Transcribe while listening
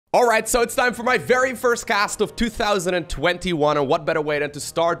Alright, so it's time for my very first cast of 2021, and what better way than to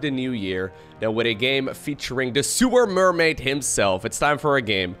start the new year than with a game featuring the sewer mermaid himself. It's time for a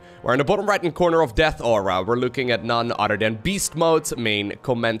game where in the bottom right hand corner of Death Aura, we're looking at none other than Beast Mode's main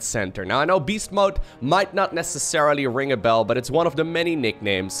command center. Now, I know Beast Mode might not necessarily ring a bell, but it's one of the many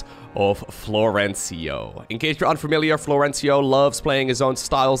nicknames of Florencio. In case you're unfamiliar, Florencio loves playing his own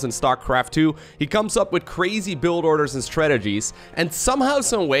styles in StarCraft 2. He comes up with crazy build orders and strategies, and somehow,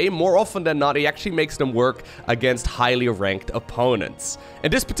 some way, more often than not, he actually makes them work against highly ranked opponents.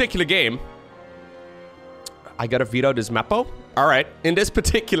 In this particular game, I gotta veto this Mappo? Alright, in this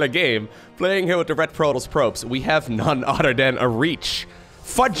particular game, playing here with the red Protoss probes, we have none other than a Reach.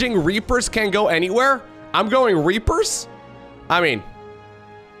 Fudging Reapers can go anywhere? I'm going Reapers? I mean,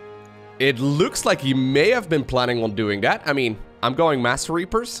 it looks like he may have been planning on doing that. I mean, I'm going Master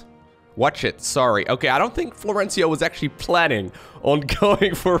Reapers. Watch it, sorry. Okay, I don't think Florencio was actually planning on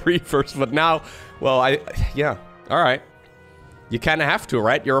going for Reapers, but now, well, yeah, alright. You kind of have to,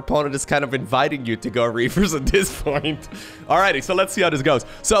 right? Your opponent is kind of inviting you to go Reapers at this point. Alrighty, so let's see how this goes.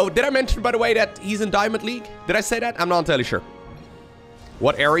 So, did I mention, by the way, that he's in Diamond League? Did I say that? I'm not entirely sure.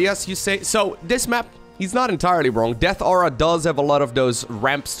 What areas you say? So, this map, he's not entirely wrong. Death Aura does have a lot of those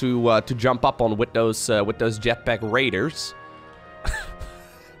ramps to jump up on with those jetpack raiders.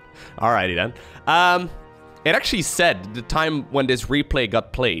 Alrighty then. It actually said the time when this replay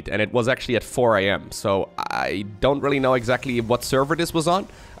got played, and it was actually at 4 AM. So I don't really know exactly what server this was on.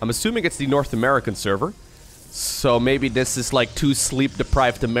 I'm assuming it's the North American server. So maybe this is like two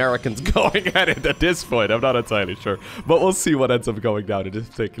sleep-deprived Americans going at it at this point. I'm not entirely sure. But we'll see what ends up going down in this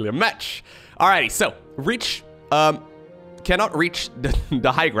particular match. Alrighty, so Reach cannot reach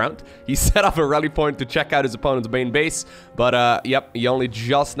the high ground. He set up a rally point to check out his opponent's main base, but yep, he only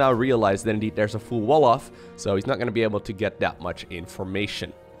just now realized that indeed there's a full wall off, so he's not going to be able to get that much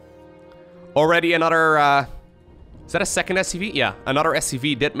information. Already another, is that a second SCV? Yeah, another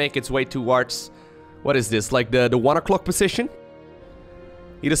SCV did make its way towards, what is this, like the 1 o'clock position?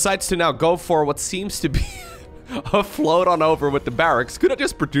 He decides to now go for what seems to be a float on over with the barracks. Could have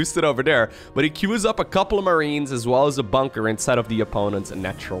just produced it over there, but he queues up a couple of Marines as well as a bunker inside of the opponent's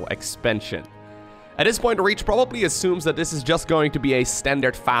natural expansion. At this point, Reach probably assumes that this is just going to be a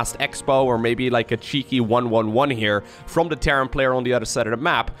standard fast expo, or maybe like a cheeky 1-1-1 here from the Terran player on the other side of the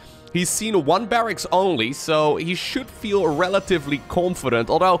map. He's seen one barracks only, so he should feel relatively confident,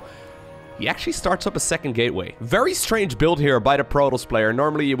 although he actually starts up a second gateway. Very strange build here by the Protoss player.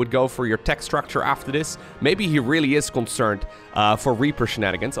 Normally you would go for your tech structure after this. Maybe he really is concerned for Reaper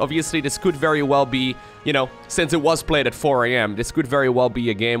shenanigans. Obviously this could very well be, you know, since it was played at 4 AM, this could very well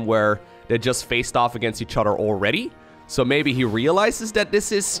be a game where they just faced off against each other already. So maybe he realizes that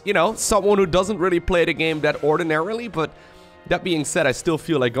this is, you know, someone who doesn't really play the game that ordinarily. But that being said, I still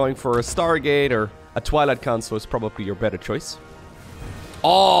feel like going for a Stargate or a Twilight Council is probably your better choice.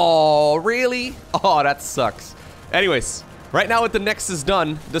 Oh, really? Oh, that sucks. Anyways, right now with the Nexus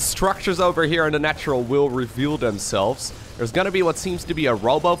done, the structures over here in the natural will reveal themselves. There's gonna be what seems to be a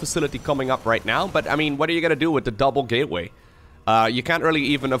robo facility coming up right now, but I mean, what are you gonna do with the double gateway? You can't really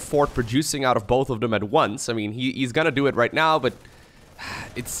even afford producing out of both of them at once. I mean, he's gonna do it right now, but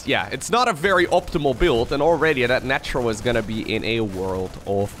it's, yeah, it's not a very optimal build, and already that natural is gonna be in a world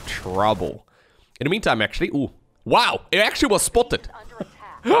of trouble. In the meantime, actually, ooh, wow, it actually was spotted.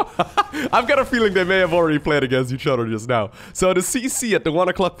 I've got a feeling they may have already played against each other just now. So the CC at the 1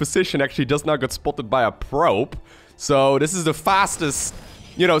 o'clock position actually does not get spotted by a probe. So this is the fastest,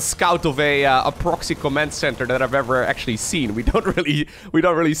 you know, scout of a proxy command center that I've ever actually seen. We don't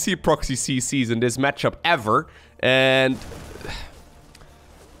really see proxy CCs in this matchup ever. And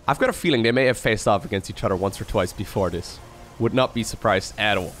I've got a feeling they may have faced off against each other once or twice before this. Would not be surprised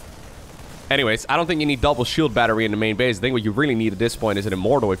at all. Anyways, I don't think you need double shield battery in the main base. I think what you really need at this point is an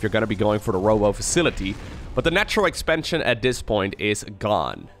Immortal if you're going to be going for the robo facility. But the natural expansion at this point is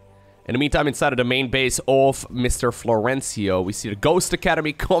gone. In the meantime, inside of the main base of Mr. Florencio, we see the Ghost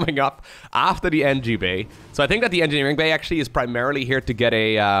Academy coming up after the NG Bay. So I think that the Engineering Bay actually is primarily here to get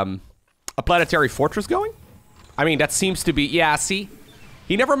a planetary fortress going. I mean, that seems to be... Yeah, see?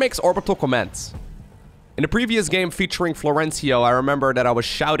 He never makes orbital commands. In the previous game featuring Florencio, I remember that I was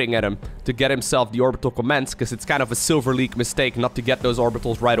shouting at him to get himself the orbital commands, because it's kind of a Silver League mistake not to get those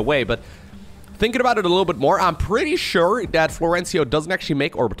orbitals right away. But thinking about it a little bit more, I'm pretty sure that Florencio doesn't actually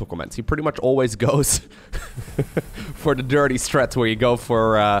make orbital commands. He pretty much always goes for the dirty strats where you go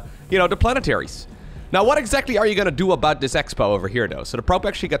for, you know, the planetaries. Now, what exactly are you going to do about this expo over here, though? So the probe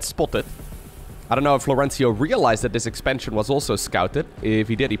actually gets spotted. I don't know if Florencio realized that this expansion was also scouted. If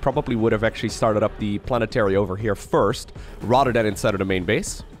he did, he probably would have actually started up the planetary over here first, rather than inside of the main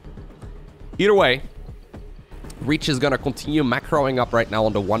base. Either way, Reach is gonna continue macroing up right now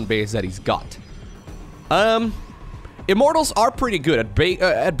on the one base that he's got. Immortals are pretty good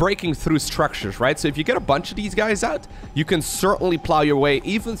at breaking through structures, right? So if you get a bunch of these guys out, you can certainly plow your way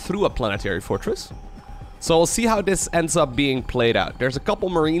even through a planetary fortress. So we'll see how this ends up being played out. There's a couple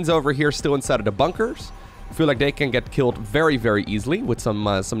Marines over here still inside of the bunkers. I feel like they can get killed very, very easily with some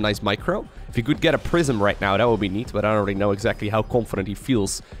nice micro. If he could get a prism right now, that would be neat, but I don't really know exactly how confident he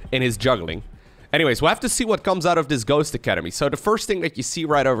feels in his juggling. Anyways, we'll have to see what comes out of this Ghost Academy. So the first thing that you see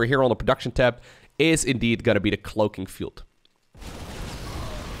right over here on the production tab is indeed going to be the cloaking field.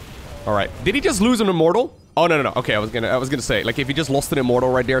 All right. Did he just lose an immortal? Oh, no. Okay, I was gonna say, like, if he just lost an immortal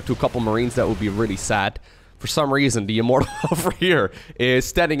right there to a couple Marines, that would be really sad. For some reason, the immortal over here is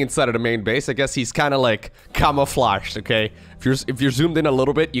standing inside of the main base. I guess he's kind of like camouflaged, okay? If you're zoomed in a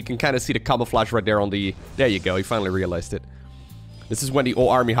little bit, you can kind of see the camouflage right there on the... There you go, he finally realized it. This is when the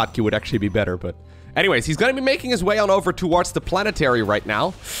all-army hotkey would actually be better, but... Anyways, he's gonna be making his way on over towards the planetary right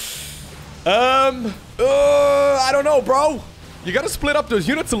now. I don't know, bro. You gotta split up those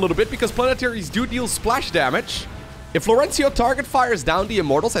units a little bit because planetaries do deal splash damage. If Florencio target fires down the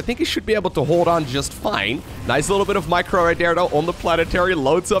Immortals, I think he should be able to hold on just fine. Nice little bit of micro right there, though, on the planetary.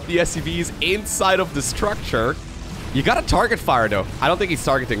 Loads up the SCVs inside of the structure. You gotta target fire, though. I don't think he's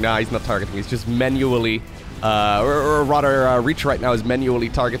targeting. Nah, he's not targeting. He's just manually, or rather, Reach right now is manually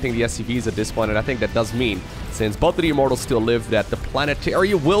targeting the SCVs at this point, and I think that does mean, since both of the Immortals still live, that the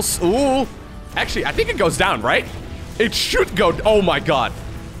planetary will... Ooh! Actually, I think it goes down, right? It should go... Oh, my God.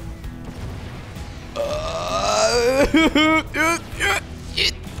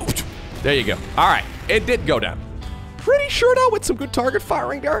 There you go. All right, it did go down. Pretty sure, though, with some good target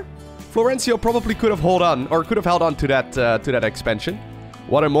firing there, Florencio probably could have held on to that expansion.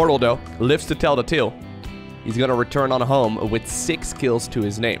 One Immortal, though, lives to tell the tale. He's gonna return on home with 6 kills to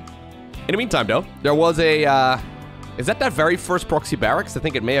his name. In the meantime, though, there was a... is that very first proxy barracks? I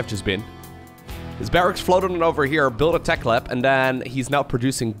think it may have just been. His barracks floated on over here, built a tech lab, and then he's now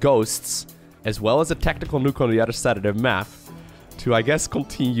producing ghosts, as well as a tactical nuke on the other side of the map, to, I guess,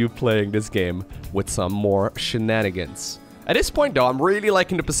 continue playing this game with some more shenanigans. At this point, though, I'm really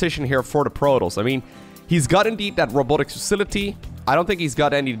liking the position here for the Protoss. I mean, he's got indeed that robotics facility. I don't think he's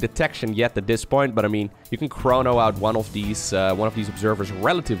got any detection yet at this point, but I mean, you can chrono out one of these observers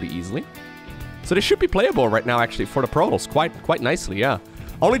relatively easily. So they should be playable right now, actually, for the Protoss quite nicely, yeah.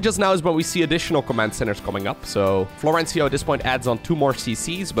 Only just now is when we see additional command centers coming up. So Florencio at this point adds on 2 more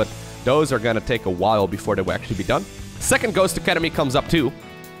CCs, but those are gonna take a while before they will actually be done. Second Ghost Academy comes up too.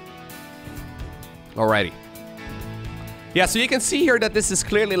 Alrighty. Yeah, so you can see here that this is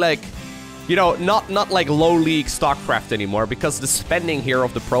clearly like, you know, not like low league StarCraft anymore, because the spending here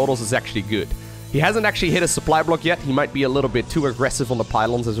of the Protoss is actually good. He hasn't actually hit a supply block yet. He might be a little bit too aggressive on the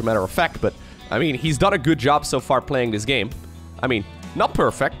pylons, as a matter of fact, but I mean, he's done a good job so far playing this game. I mean, not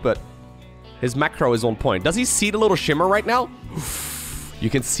perfect, but his macro is on point. Does he see the little shimmer right now? You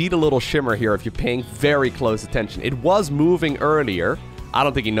can see the little shimmer here if you're paying very close attention. It was moving earlier. I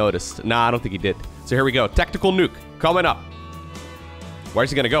don't think he noticed. Nah, I don't think he did. So here we go. Tactical nuke coming up. Where's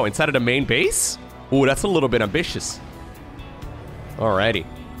he gonna go? Inside of the main base? Ooh, that's a little bit ambitious. Alrighty.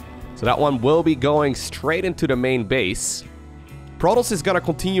 So that one will be going straight into the main base. Protoss is gonna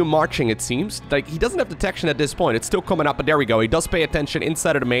continue marching, it seems. Like, he doesn't have detection at this point. It's still coming up, but there we go. He does pay attention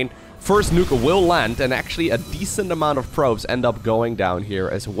inside of the main. First nuke will land, and actually a decent amount of probes end up going down here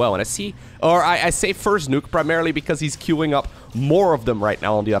as well. And I see, or I say first nuke primarily because he's queuing up more of them right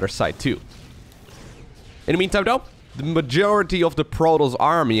now on the other side too. In the meantime, though, the majority of the Protoss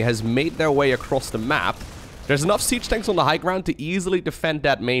army has made their way across the map. There's enough siege tanks on the high ground to easily defend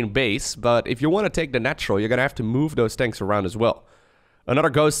that main base, but if you want to take the natural, you're gonna have to move those tanks around as well.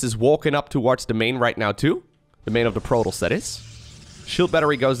 Another Ghost is walking up towards the main right now too. The main of the Protoss, that is. Shield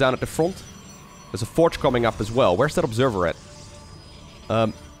battery goes down at the front. There's a forge coming up as well. Where's that observer at?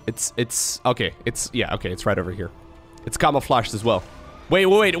 Okay, it's right over here. It's camouflaged as well. Wait,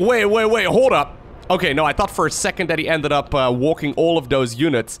 hold up. Okay, no, I thought for a second that he ended up walking all of those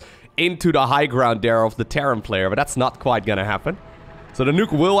units into the high ground there of the Terran player, but that's not quite gonna happen. So the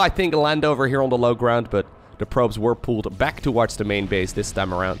nuke will, I think, land over here on the low ground, but the probes were pulled back towards the main base this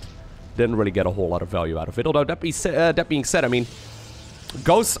time around. Didn't really get a whole lot of value out of it. Although, that being said, I mean,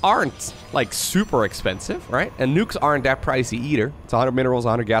 ghosts aren't, like, super expensive, right? And nukes aren't that pricey either. It's 100 minerals,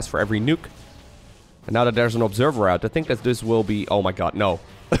 100 gas for every nuke. And now that there's an observer out, I think that this will be... Oh my god, no.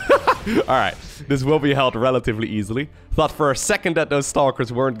 Alright, this will be held relatively easily. Thought for a second that those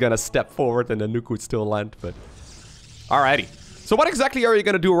stalkers weren't gonna step forward and the nuke would still land, but... Alrighty. So what exactly are you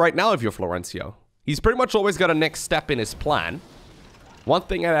gonna do right now if you're Florencio? He's pretty much always got a next step in his plan. One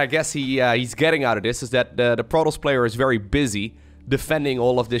thing that I guess he's getting out of this is that the Protoss player is very busy defending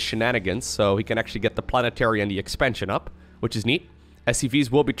all of this shenanigans, so he can actually get the planetary and the expansion up, which is neat. SCVs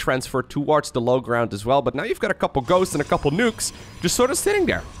will be transferred towards the low ground as well, but now you've got a couple ghosts and a couple nukes just sort of sitting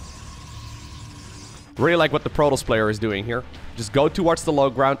there. Really like what the Protoss player is doing here. Just go towards the low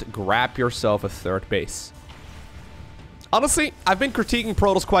ground, grab yourself a third base. Honestly, I've been critiquing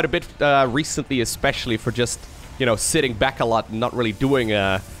Protoss quite a bit recently, especially for just, you know, sitting back a lot and not really doing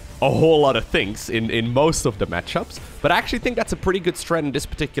a whole lot of things in most of the matchups. But I actually think that's a pretty good strat in this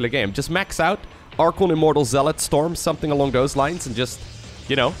particular game. Just max out Archon, Immortal, Zealot, Storm, something along those lines, and just,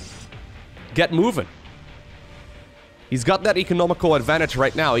 you know, get moving. He's got that economical advantage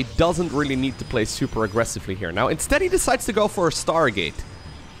right now. He doesn't really need to play super aggressively here. Now, instead he decides to go for a Stargate.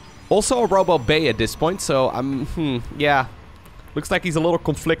 Also a Robo Bay at this point, so yeah. Looks like he's a little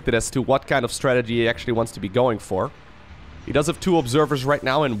conflicted as to what kind of strategy he actually wants to be going for. He does have 2 observers right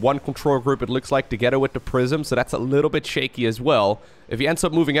now and 1 control group, it looks like, together with the Prism, so that's a little bit shaky as well. If he ends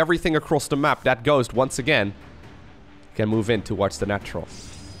up moving everything across the map, that Ghost, once again, can move in towards the natural.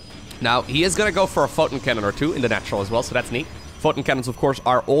 Now, he is going to go for a photon cannon or 2 in the natural as well, so that's neat. Photon cannons, of course,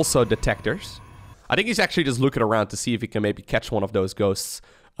 are also detectors. I think he's actually just looking around to see if he can maybe catch one of those ghosts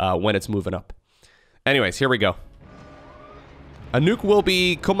when it's moving up. Anyways, here we go. A nuke will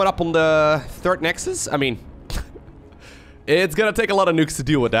be coming up on the 3rd nexus. I mean, it's gonna take a lot of nukes to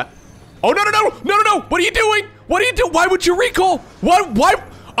deal with that. Oh, no, no, no! No, no, no! What are you doing? What are you doing? Why would you recall? Why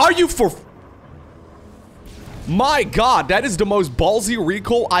are you for... My god, that is the most ballsy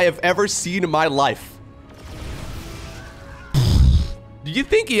recall I have ever seen in my life. Do you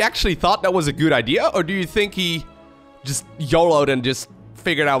think he actually thought that was a good idea? Or do you think he just YOLO'd and just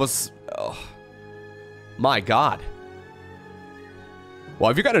figured I was... Oh, my god. Well,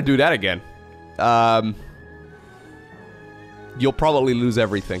 if you're gonna do that again, you'll probably lose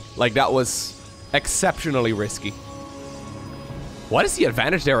everything. Like, that was exceptionally risky. What is the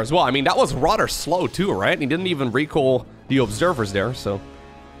advantage there as well? I mean, that was rather slow too, right? He didn't even recall the observers there, so...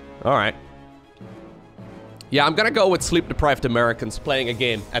 Alright. Yeah, I'm gonna go with sleep-deprived Americans playing a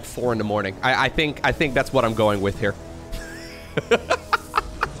game at 4 in the morning. I think that's what I'm going with here.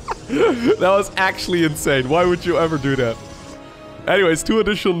 That was actually insane. Why would you ever do that? Anyways, 2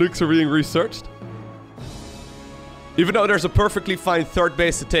 additional nukes are being researched. Even though there's a perfectly fine 3rd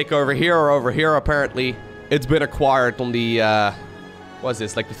base to take over here or over here, apparently it's been acquired on the, what is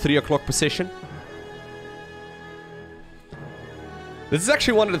this, like the 3 o'clock position? This is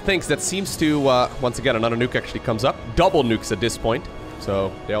actually one of the things that seems to, once again, another nuke actually comes up. Double nukes at this point.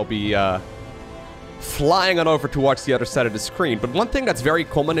 So they'll be flying on over towards the other side of the screen. But one thing that's very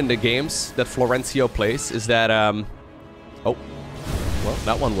common in the games that Florencio plays is that, oh, well,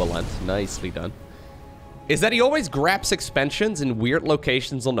 that one will land. Nicely done. Is that he always grabs expansions in weird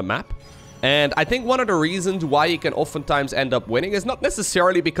locations on the map. And I think one of the reasons why he can oftentimes end up winning is not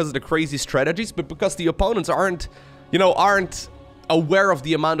necessarily because of the crazy strategies, but because the opponents aren't, you know, aren't aware of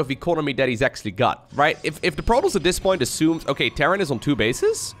the amount of economy that he's actually got, right? If the Protoss at this point assumes, okay, Terran is on 2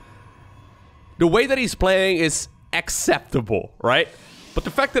 bases, the way that he's playing is acceptable, right? But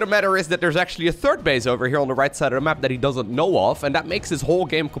the fact of the matter is that there's actually a 3rd base over here on the right side of the map that he doesn't know of, and that makes his whole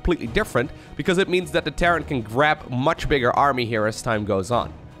game completely different, because it means that the Terran can grab much bigger army here as time goes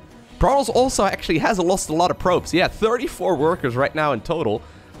on. Protoss also actually has lost a lot of probes. Yeah, 34 workers right now in total,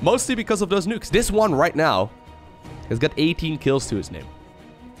 mostly because of those nukes. This one right now has got 18 kills to his name.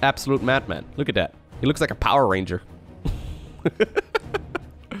 Absolute madman. Look at that. He looks like a Power Ranger.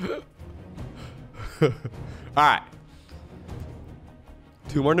 Alright.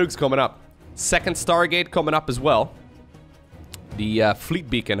 2 more nukes coming up. 2nd Stargate coming up as well. The fleet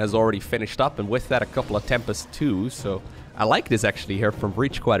beacon has already finished up, and with that a couple of Tempest too, so I like this actually here from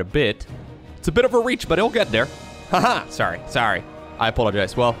Reach quite a bit. It's a bit of a reach, but he'll get there. Haha, sorry. I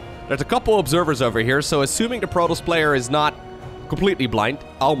apologize. Well, there's a couple observers over here, so assuming the Protoss player is not completely blind.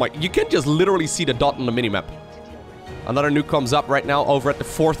 Oh my, you can just literally see the dot on the minimap. Another nuke comes up right now over at the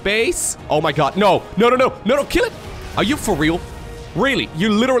 4th base. Oh my god, no, kill it! Are you for real? Really? You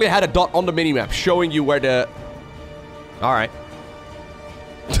literally had a dot on the minimap showing you where the... Alright.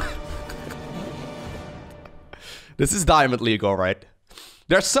 This is Diamond League, alright.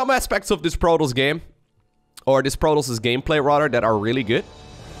 There's some aspects of this Protoss game, or this Protoss' gameplay rather, that are really good.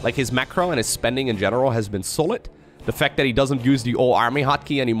 Like his macro and his spending in general has been solid. The fact that he doesn't use the all army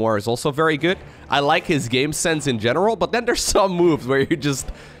hotkey anymore is also very good. I like his game sense in general, but then there's some moves where you're just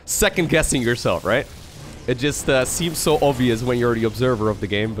second guessing yourself, right? It just seems so obvious when you're the observer of the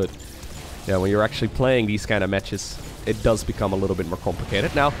game, but yeah, when you're actually playing these kind of matches, it does become a little bit more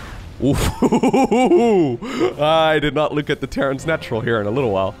complicated. Now, Ooh. I did not look at the Terran's natural here in a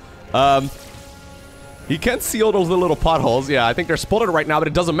little while. He can't seal those little potholes. Yeah, I think they're spotted right now, but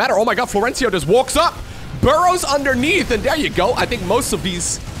it doesn't matter. Oh my god, Florencio just walks up, burrows underneath, and there you go. I think most of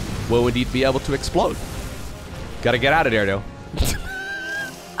these will indeed be able to explode. Gotta get out of there, though.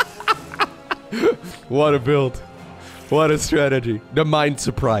 What a build. What a strategy. The mind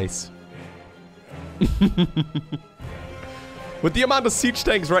surprise. With the amount of siege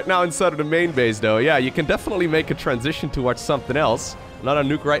tanks right now inside of the main base, though, yeah, you can definitely make a transition towards something else. Another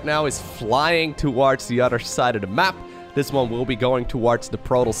nuke right now is flying towards the other side of the map. This one will be going towards the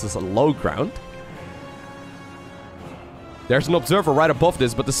Protoss' low ground. There's an observer right above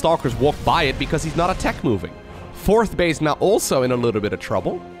this, but the Stalkers walk by it because he's not a tech moving. Fourth base now also in a little bit of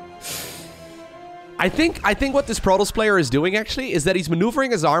trouble. I think what this Protoss player is doing, actually, is that he's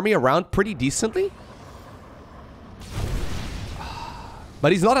maneuvering his army around pretty decently.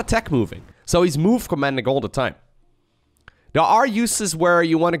 But he's not a tech moving, so he's move commanding all the time. There are uses where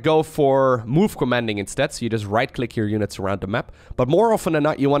you want to go for move commanding instead, so you just right-click your units around the map. But more often than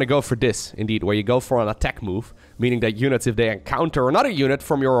not, you want to go for this, indeed, where you go for an attack move, meaning that units, if they encounter another unit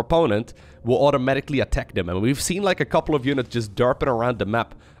from your opponent, will automatically attack them. And we've seen like a couple of units just derping around the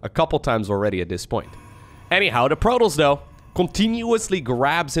map a couple times already at this point. Anyhow, the Protoss, though, continuously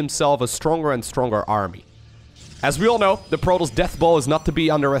grabs himself a stronger and stronger army. As we all know, the Protoss death ball is not to be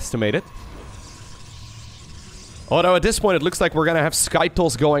underestimated. Although at this point it looks like we're gonna have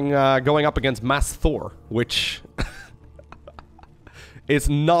Skytools going up against Mass Thor, which is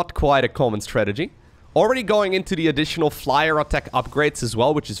not quite a common strategy. Already going into the additional flyer attack upgrades as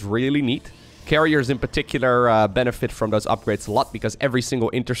well, which is really neat. Carriers in particular benefit from those upgrades a lot because every single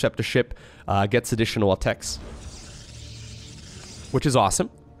interceptor ship gets additional attacks, which is awesome.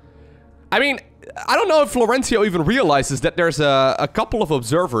 I mean, I don't know if Florencio even realizes that there's a couple of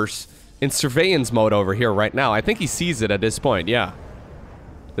observers in surveillance mode over here right now. I think he sees it at this point, yeah.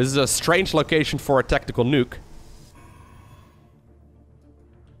 This is a strange location for a tactical nuke.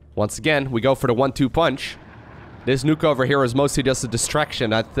 Once again, we go for the 1-2 punch. This nuke over here is mostly just a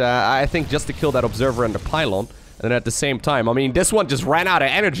distraction. I think just to kill that observer and the pylon. And then at the same time, I mean, this one just ran out of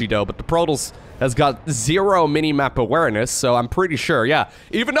energy though, but the Protoss has got 0 minimap awareness, so I'm pretty sure, yeah.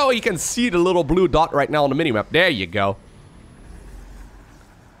 Even though he can see the little blue dot right now on the minimap. There you go.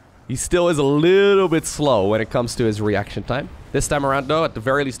 He still is a little bit slow when it comes to his reaction time. This time around, though, at the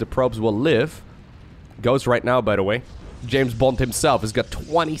very least, the probes will live. Goes right now, by the way. James Bond himself has got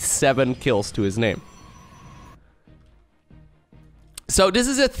 27 kills to his name. So this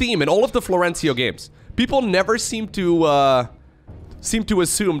is a theme in all of the Florencio games. People never seem to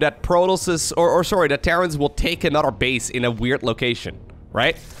assume that Protoss that Terrans will take another base in a weird location,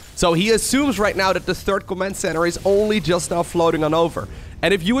 right? So he assumes right now that the third command center is only just now floating on over.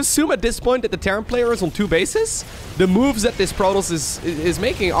 And if you assume at this point that the Terran player is on 2 bases, the moves that this Protoss is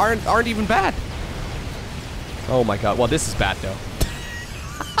making aren't even bad. Oh my god, well this is bad though.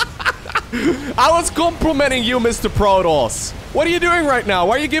 I was complimenting you, Mr. Protoss. What are you doing right now?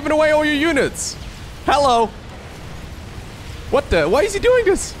 Why are you giving away all your units? Hello. What the? Why is he doing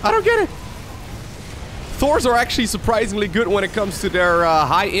this? I don't get it. Thors are actually surprisingly good when it comes to their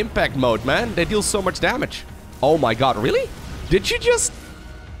high impact mode, man. They deal so much damage. Oh my god, really? Did you just...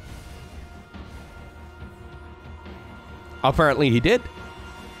 Apparently he did.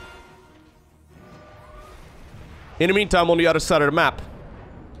 In the meantime, on the other side of the map,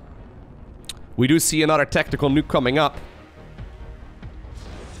 we do see another tactical nuke coming up.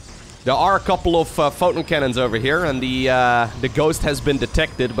 There are a couple of photon cannons over here, and the ghost has been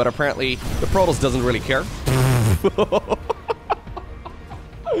detected, but apparently the Protoss doesn't really care.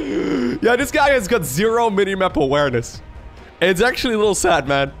 Yeah, this guy has got 0 minimap awareness. It's actually a little sad,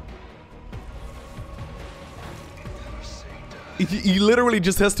 man. He literally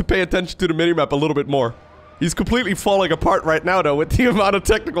just has to pay attention to the minimap a little bit more. He's completely falling apart right now, though, with the amount of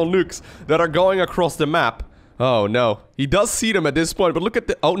technical nukes that are going across the map. Oh, no. He does see them at this point, but look at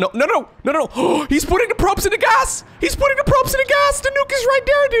the... Oh, no, no, no, no, no. Oh, he's putting the probes in the gas. He's putting the probes in the gas. The nuke is right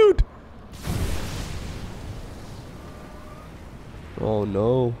there, dude. Oh,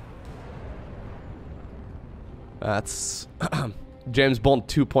 no. That's... James Bond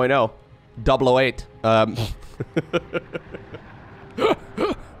 2.0. 008.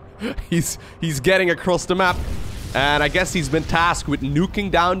 He's getting across the map. And I guess he's been tasked with nuking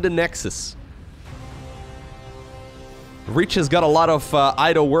down the Nexus. Reach has got a lot of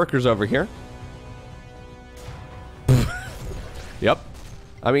idle workers over here. Yep.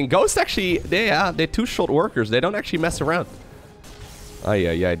 I mean, Ghost actually, they're 2-shot workers. They don't actually mess around. Oh,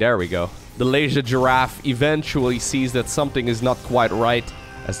 yeah, there we go. The laser giraffe eventually sees that something is not quite right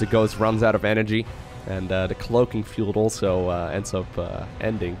as the Ghost runs out of energy. And the cloaking field also ends up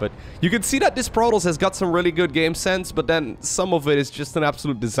ending. But you can see that this Protoss has got some really good game sense, but then some of it is just an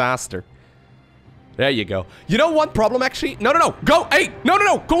absolute disaster. There you go. You know one problem, actually? No, no, no. Go. Hey, no, no,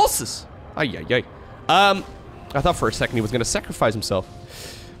 no. Colossus. Ay, ay, ay. I thought for a second he was going to sacrifice himself.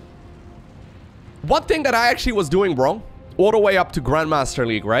 One thing that I actually was doing wrong, all the way up to Grandmaster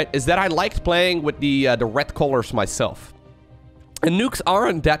League, right, is that I liked playing with the red colors myself. And nukes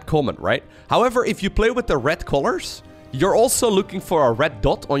aren't that common, right? However, if you play with the red colors, you're also looking for a red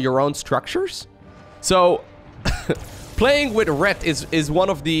dot on your own structures. So, playing with red is one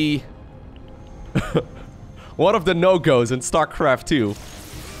of the... one of the no-goes in StarCraft 2.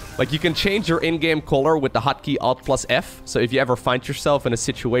 Like, you can change your in-game color with the hotkey Alt+F. So if you ever find yourself in a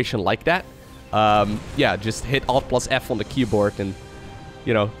situation like that, yeah, just hit Alt+F on the keyboard and,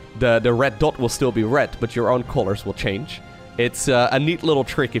 you know, the red dot will still be red, but your own colors will change. It's a neat little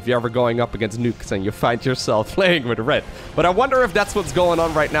trick if you're ever going up against nukes and you find yourself playing with red. But I wonder if that's what's going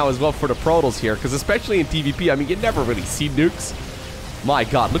on right now as well for the Protoss here, because especially in PvP, I mean, you never really see nukes. My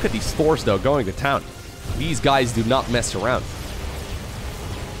god, look at these Thors, though, going to town. These guys do not mess around.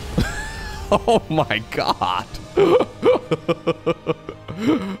 Oh my god.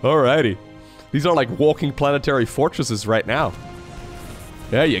 Alrighty. These are like walking planetary fortresses right now.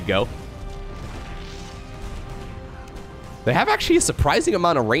 There you go. They have actually a surprising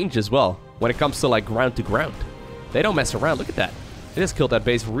amount of range as well when it comes to like ground to ground. They don't mess around. Look at that. They just killed that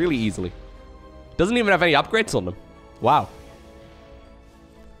base really easily. Doesn't even have any upgrades on them. Wow.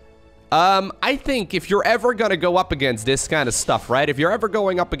 I think if you're ever gonna go up against this kind of stuff, right? If you're ever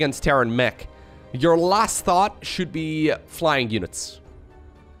going up against Terran mech, your last thought should be flying units.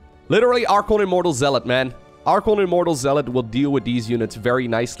 Literally, Archon Immortal Zealot, man. Archon Immortal Zealot will deal with these units very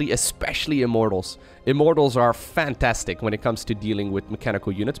nicely, especially Immortals. Immortals are fantastic when it comes to dealing with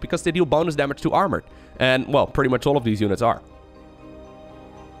mechanical units because they deal bonus damage to armored. And, well, pretty much all of these units are.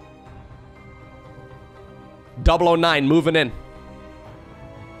 009 moving in.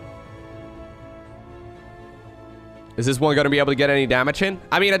 Is this one going to be able to get any damage in?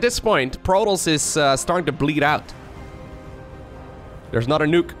 I mean, at this point, Protoss is starting to bleed out. There's not a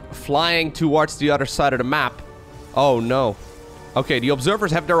nuke flying towards the other side of the map. Oh, no. Okay, the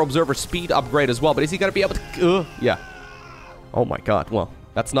observers have their observer speed upgrade as well, but is he going to be able to... yeah. Oh, my god. Well,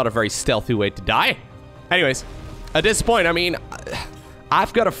 that's not a very stealthy way to die. Anyways, at this point, I mean,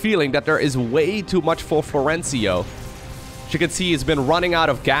 I've got a feeling that there is way too much for Florencio. As you can see, he's been running out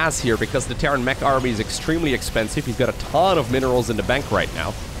of gas here because the Terran mech army is extremely expensive. He's got a ton of minerals in the bank right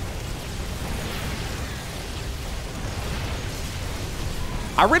now.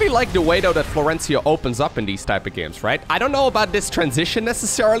 I really like the way, though, that Florencio opens up in these type of games, right? I don't know about this transition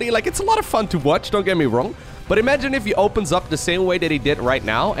necessarily. Like, it's a lot of fun to watch, don't get me wrong. But imagine if he opens up the same way that he did right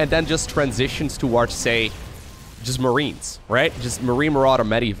now and then just transitions towards, say, just Marines, right? Just Marine Marauder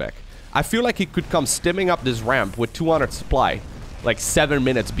Medivac. I feel like he could come stimming up this ramp with 200 supply like 7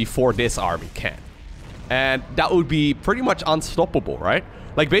 minutes before this army can. And that would be pretty much unstoppable, right?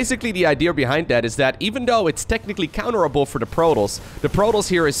 Like, basically the idea behind that is that even though it's technically counterable for the Protoss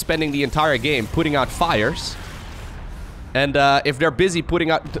here is spending the entire game putting out fires. And if they're busy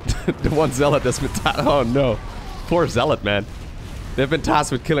putting out the one Zealot that's been oh no. Poor Zealot, man. They've been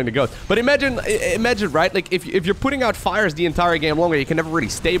tasked with killing the ghost. But imagine, right? Like, if you're putting out fires the entire game long, you can never really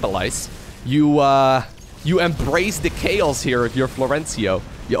stabilize. You embrace the chaos here if you're Florencio.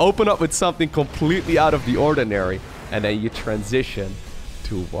 You open up with something completely out of the ordinary, and then you transition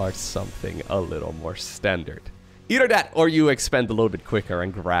towards something a little more standard. Either that, or you expand a little bit quicker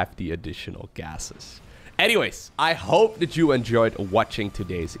and grab the additional gases. Anyways, I hope that you enjoyed watching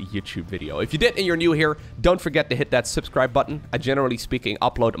today's YouTube video. If you did and you're new here, don't forget to hit that subscribe button. I generally speaking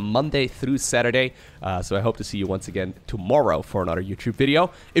upload Monday through Saturday, so I hope to see you once again tomorrow for another YouTube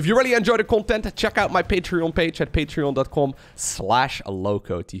video. If you really enjoy the content, check out my Patreon page at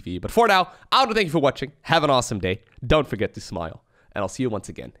patreon.com/LowkoTV. But for now, I want to thank you for watching. Have an awesome day. Don't forget to smile. And I'll see you once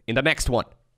again in the next one.